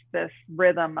this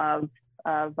rhythm of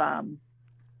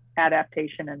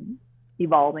adaptation and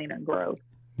evolving and growth.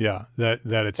 Yeah, that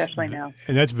it's especially now,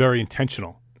 and that's very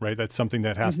intentional, right? That's something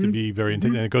that has to be very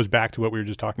intentional. And it goes back to what we were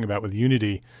just talking about with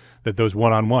Unity, that those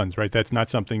one-on-ones, right? That's not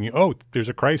something. There's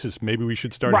a crisis. Maybe we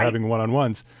should start having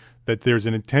one-on-ones. That there's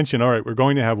an intention. All right, we're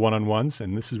going to have one-on-ones,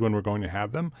 and this is when we're going to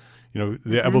have them.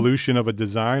 The evolution of a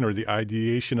design or the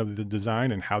ideation of the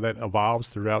design and how that evolves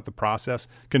throughout the process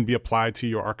can be applied to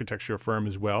your architecture firm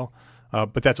as well.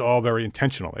 But that's all very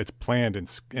intentional. It's planned and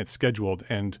scheduled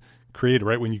and created,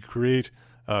 right? When you create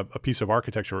a piece of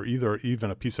architecture or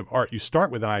even a piece of art, you start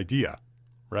with an idea,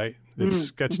 right? It's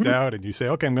sketched out, and you say,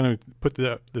 okay, I'm going to put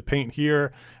the paint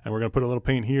here, and we're going to put a little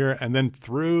paint here. And then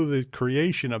through the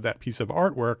creation of that piece of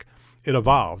artwork, it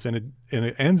evolves, and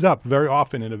it ends up very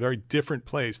often in a very different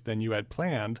place than you had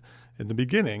planned in the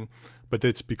beginning. But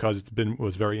it's because it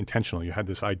was very intentional. You had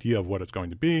this idea of what it's going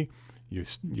to be.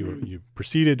 You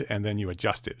proceeded, and then you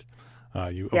adjusted.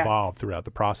 You evolved throughout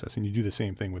the process, and you do the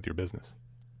same thing with your business.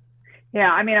 Yeah,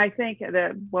 I mean, I think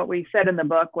that what we said in the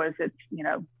book was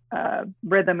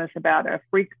rhythm is about a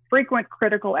frequent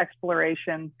critical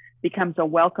exploration becomes a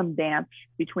welcome dance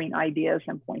between ideas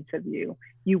and points of view.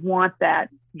 You want that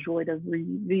joy to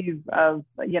relive of,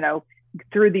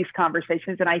 through these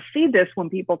conversations. And I see this when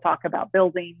people talk about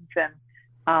buildings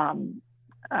and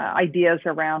ideas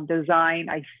around design.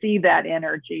 I see that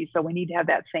energy. So we need to have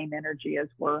that same energy as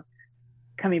we're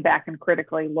coming back and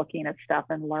critically looking at stuff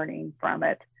and learning from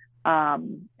it.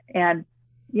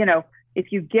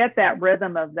 If you get that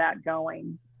rhythm of that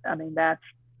going, I mean,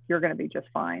 you're going to be just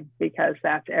fine, because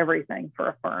that's everything for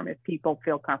a firm if people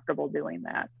feel comfortable doing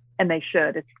that, and they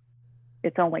should.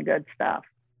 It's only good stuff,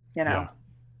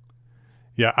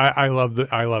 Yeah, I love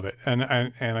it,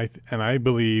 and I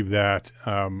believe that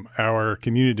our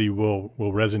community will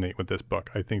resonate with this book.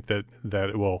 I think that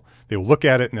they will look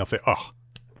at it and they'll say, "Oh,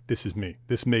 this is me.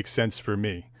 This makes sense for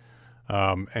me."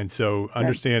 And so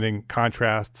understanding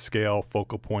contrast, scale,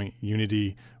 focal point,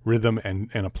 unity, rhythm,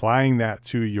 and applying that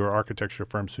to your architecture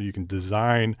firm so you can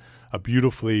design a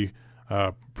beautifully,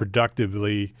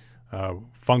 productively,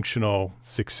 functional,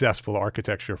 successful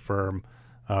architecture firm,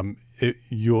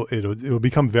 it'll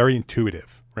become very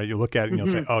intuitive, right? You'll look at it and you'll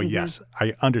say, oh, yes,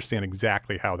 I understand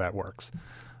exactly how that works.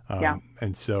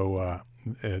 And so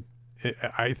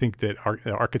I think that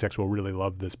architects will really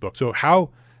love this book. So how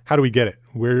do we get it?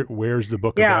 Where's the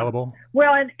book available?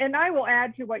 Well, and I will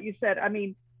add to what you said. I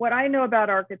mean, what I know about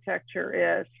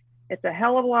architecture is it's a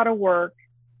hell of a lot of work.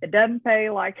 It doesn't pay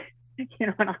like,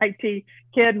 an IT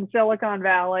kid in Silicon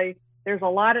Valley. There's a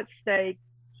lot at stake.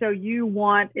 So you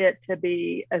want it to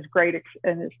be as great as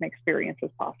an experience as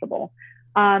possible.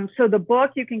 So the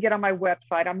book you can get on my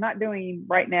website. I'm not doing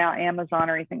right now Amazon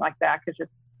or anything like that because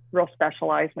it's real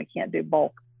specialized. We can't do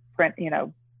bulk print,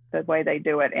 the way they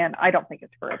do it. And I don't think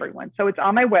it's for everyone. So it's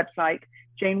on my website,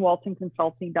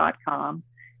 janewaltonconsulting.com.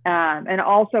 And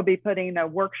also be putting a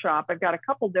workshop. I've got a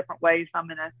couple different ways I'm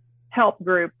going to help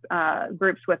groups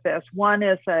with this. One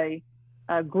is a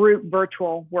group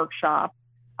virtual workshop.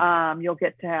 You'll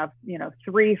get to have,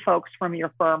 3 folks from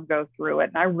your firm go through it.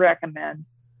 And I recommend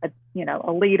a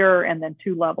leader and then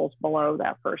 2 levels below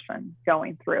that person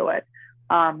going through it.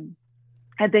 And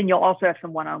then you'll also have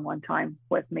some one-on-one time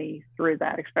with me through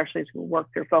that, especially as we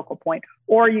work through Focal Point.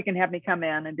 Or you can have me come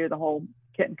in and do the whole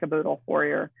kit and caboodle for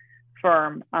your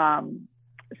firm.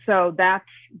 So that's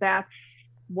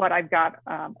what I've got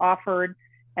offered,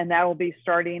 and that will be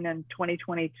starting in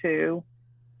 2022.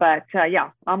 But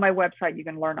on my website, you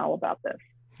can learn all about this.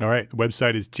 All right. The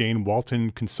website is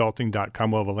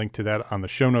janewaltonconsulting.com. We'll have a link to that on the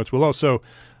show notes. We'll also,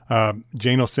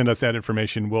 Jane will send us that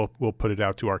information. We'll put it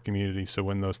out to our community. So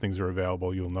when those things are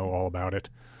available, you'll know all about it.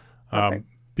 Okay.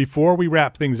 Before we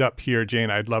wrap things up here, Jane,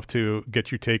 I'd love to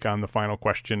get your take on the final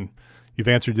question. You've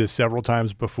answered this several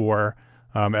times before.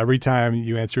 Every time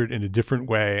you answer it in a different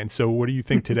way. And so what do you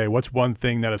think today? What's one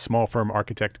thing that a small firm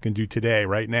architect can do today,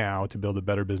 right now, to build a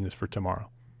better business for tomorrow?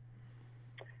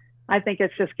 I think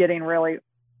it's just getting really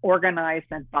organized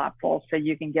and thoughtful so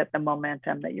you can get the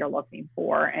momentum that you're looking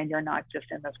for, and you're not just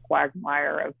in this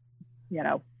quagmire of,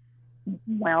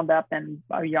 wound up in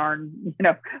a yarn,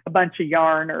 a bunch of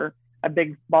yarn or a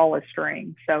big ball of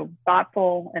string. So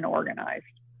thoughtful and organized.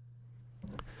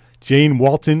 Jane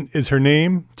Walton is her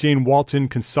name.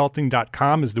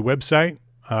 JaneWaltonConsulting.com is the website.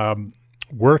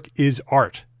 Work is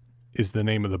Art is the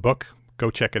name of the book. Go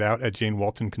check it out at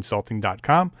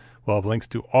JaneWaltonConsulting.com. We'll have links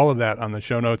to all of that on the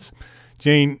show notes.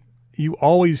 Jane, you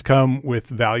always come with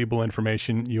valuable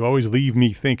information. You always leave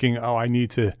me thinking, I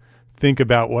need to think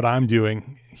about what I'm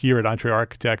doing here at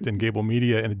EntreArchitect and Gable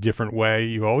Media in a different way.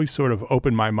 You always sort of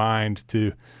open my mind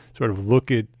to sort of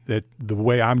look at the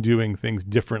way I'm doing things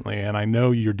differently. And I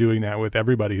know you're doing that with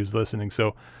everybody who's listening.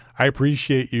 So I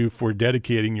appreciate you for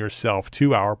dedicating yourself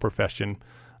to our profession.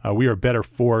 We are better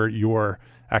for your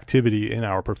activity in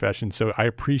our profession. So I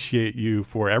appreciate you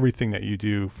for everything that you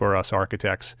do for us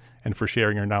architects and for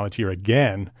sharing your knowledge here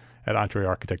again at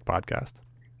EntreArchitect Podcast.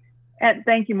 And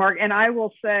thank you, Mark. And I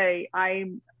will say,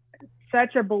 I'm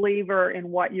such a believer in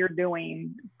what you're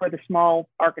doing for the small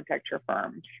architecture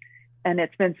firms. And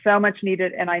it's been so much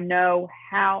needed. And I know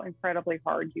how incredibly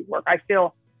hard you work. I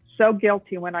feel so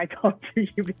guilty when I talk to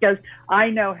you because I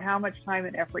know how much time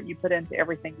and effort you put into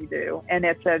everything you do. And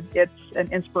it's an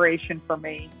inspiration for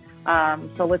me.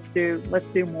 So let's do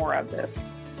more of this.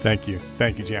 Thank you.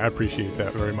 Thank you, Jane. I appreciate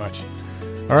that very much.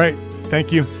 All right.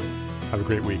 Thank you. Have a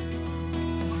great week.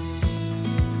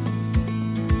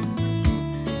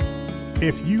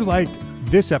 If you liked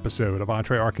this episode of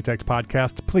EntreArchitect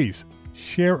Podcast, please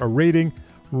share a rating,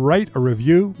 write a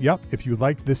review. Yep, if you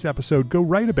liked this episode, go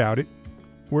write about it.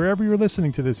 Wherever you're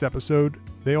listening to this episode,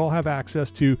 they all have access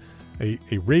to a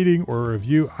rating or a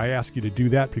review. I ask you to do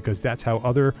that because that's how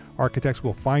other architects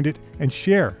will find it. And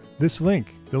share this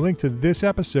link, the link to this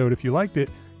episode. If you liked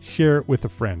it, share it with a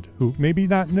friend who may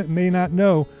not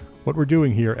know what we're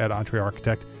doing here at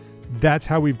EntreArchitect. That's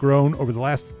how we've grown over the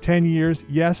last 10 years.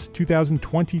 Yes,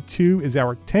 2022 is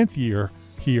our 10th year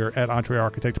here at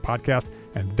EntreArchitect Podcast,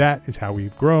 and that is how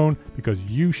we've grown because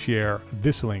you share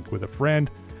this link with a friend.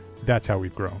 That's how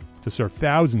we've grown, to serve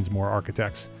thousands more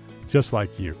architects just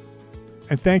like you.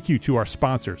 And thank you to our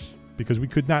sponsors, because we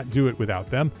could not do it without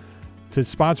them. To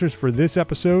sponsors for this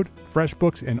episode,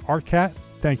 FreshBooks and ArtCat,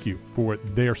 thank you for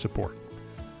their support.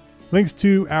 Links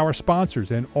to our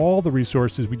sponsors and all the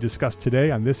resources we discussed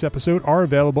today on this episode are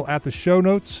available at the show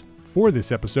notes for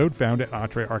this episode found at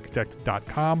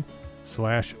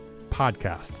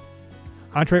entrearchitect.com/podcast.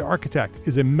 EntreArchitect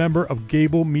is a member of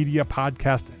Gable Media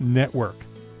Podcast Network.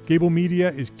 Gable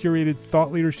Media is curated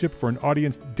thought leadership for an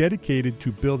audience dedicated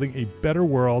to building a better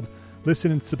world.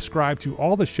 Listen and subscribe to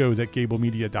all the shows at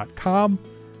gablemedia.com.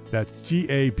 That's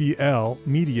GABL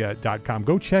media.com.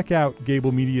 Go check out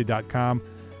gablemedia.com.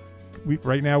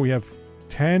 Right now we have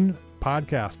 10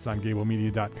 podcasts on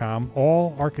gablemedia.com,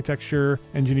 all architecture,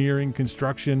 engineering,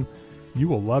 construction. You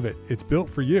will love it. It's built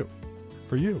for you.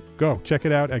 Go check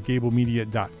it out at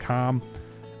gablemedia.com.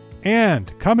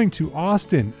 And coming to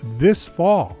Austin this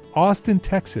fall, Austin,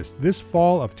 Texas, this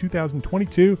fall of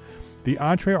 2022, the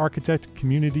EntreArchitect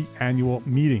Community Annual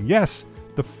Meeting. Yes,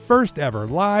 the first ever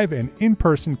live and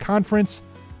in-person conference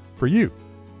for you,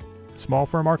 small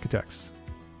firm architects.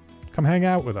 Come hang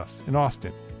out with us in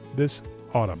Austin this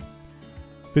autumn.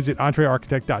 Visit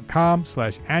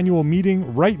entrearchitect.com/annual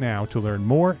meeting right now to learn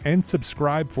more and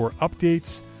subscribe for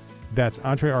updates. That's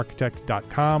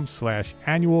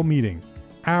entrearchitect.com/annual meeting.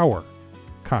 Our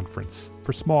conference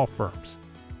for small firms.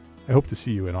 I hope to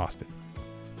see you in Austin.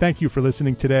 Thank you for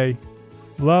listening today.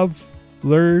 Love,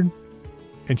 learn,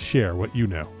 and share what you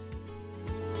know.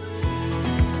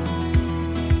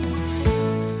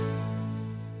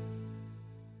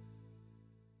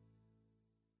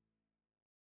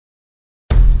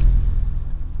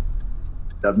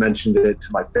 I've mentioned it to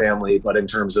my family, but in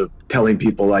terms of telling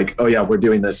people like, oh yeah, we're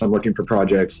doing this, I'm looking for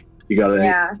projects, you got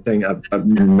anything?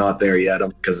 I'm not there yet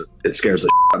because it scares the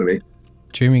shit out of me.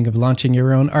 Dreaming of launching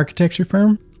your own architecture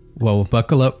firm? Well,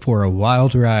 buckle up for a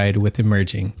wild ride with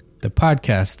Emerging, the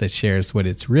podcast that shares what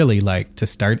it's really like to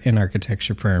start an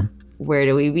architecture firm. Where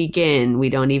do we begin? We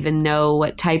don't even know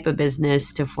what type of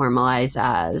business to formalize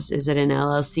as. Is it an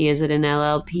LLC? Is it an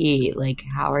LLP? Like,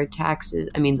 how are taxes?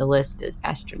 I mean, the list is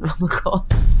astronomical.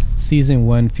 Season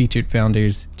 1 featured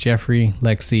founders Jeffrey,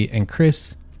 Lexi, and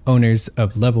Chris, owners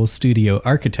of Level Studio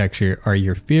Architecture, are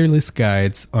your fearless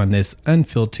guides on this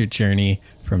unfiltered journey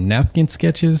from napkin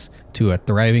sketches to a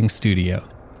thriving studio.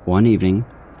 One evening,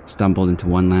 stumbled into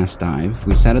one last dive,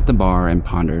 we sat at the bar and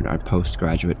pondered our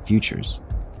postgraduate futures.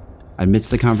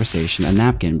 Amidst the conversation, a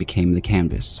napkin became the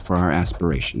canvas for our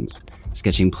aspirations,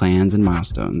 sketching plans and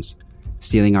milestones,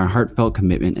 sealing our heartfelt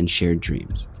commitment and shared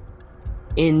dreams.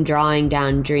 In drawing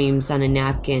down dreams on a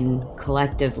napkin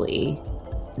collectively,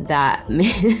 that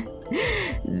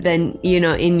then,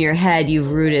 in your head,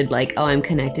 you've rooted like, oh, I'm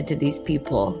connected to these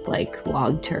people, like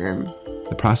long term.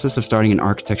 The process of starting an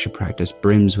architecture practice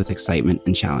brims with excitement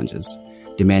and challenges,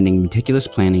 demanding meticulous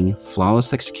planning,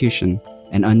 flawless execution,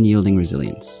 and unyielding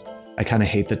resilience. I kind of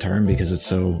hate the term because it's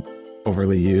so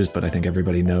overly used, but I think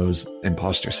everybody knows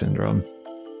imposter syndrome.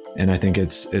 And I think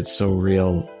it's so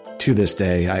real to this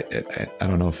day. I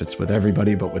don't know if it's with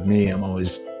everybody, but with me, I'm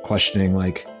always questioning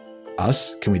like,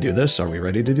 us? Can we do this? Are we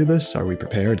ready to do this? Are we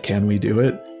prepared? Can we do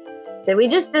it? Did we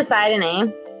just decide a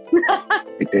name?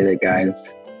 We did it, guys.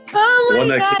 Oh my The one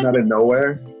that God. came out of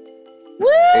nowhere? Woo!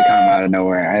 It came out of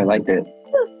nowhere. I liked it.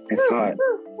 I saw it.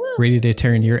 Ready to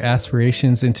turn your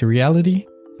aspirations into reality?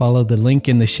 Follow the link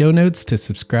in the show notes to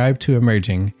subscribe to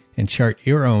Emerging and chart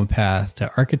your own path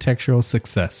to architectural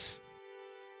success.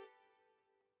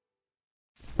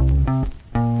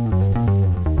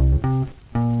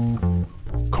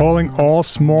 Calling all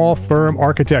small firm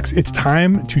architects. It's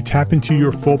time to tap into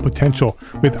your full potential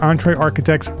with Entre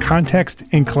Architects Context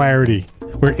and Clarity,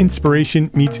 where inspiration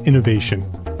meets innovation.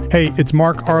 Hey, it's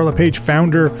Mark R. LePage,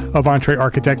 founder of Entre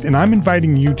Architect, and I'm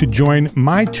inviting you to join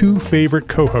my two favorite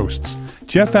co-hosts,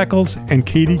 Jeff Eccles and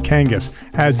Katie Kangas,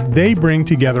 as they bring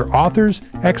together authors,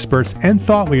 experts, and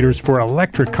thought leaders for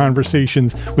electric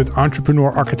conversations with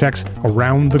entrepreneur architects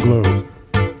around the globe.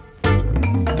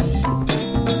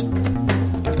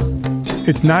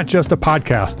 It's not just a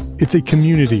podcast, it's a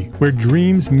community where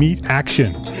dreams meet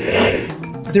action.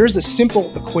 There's a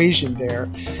simple equation there.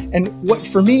 And what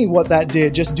that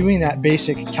did, just doing that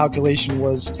basic calculation,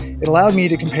 was it allowed me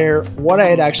to compare what I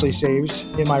had actually saved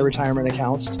in my retirement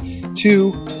accounts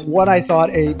to what I thought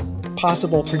a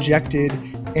possible projected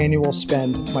annual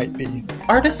spend might be.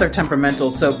 Artists are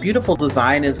temperamental, so beautiful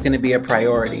design is going to be a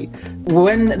priority.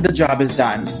 When the job is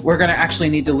done, we're going to actually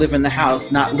need to live in the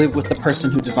house, not live with the person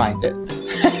who designed it.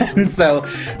 And so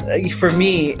for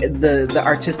me, the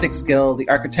artistic skill, the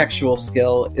architectural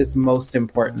skill is most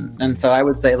important. And so I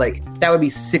would say that would be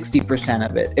 60%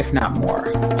 of it, if not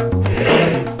more.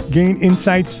 Gain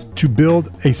insights to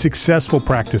build a successful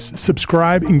practice.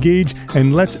 Subscribe, engage,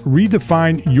 and let's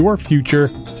redefine your future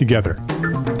together.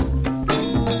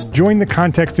 Join the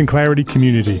Context and Clarity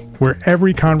community, where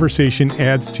every conversation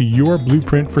adds to your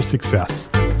blueprint for success.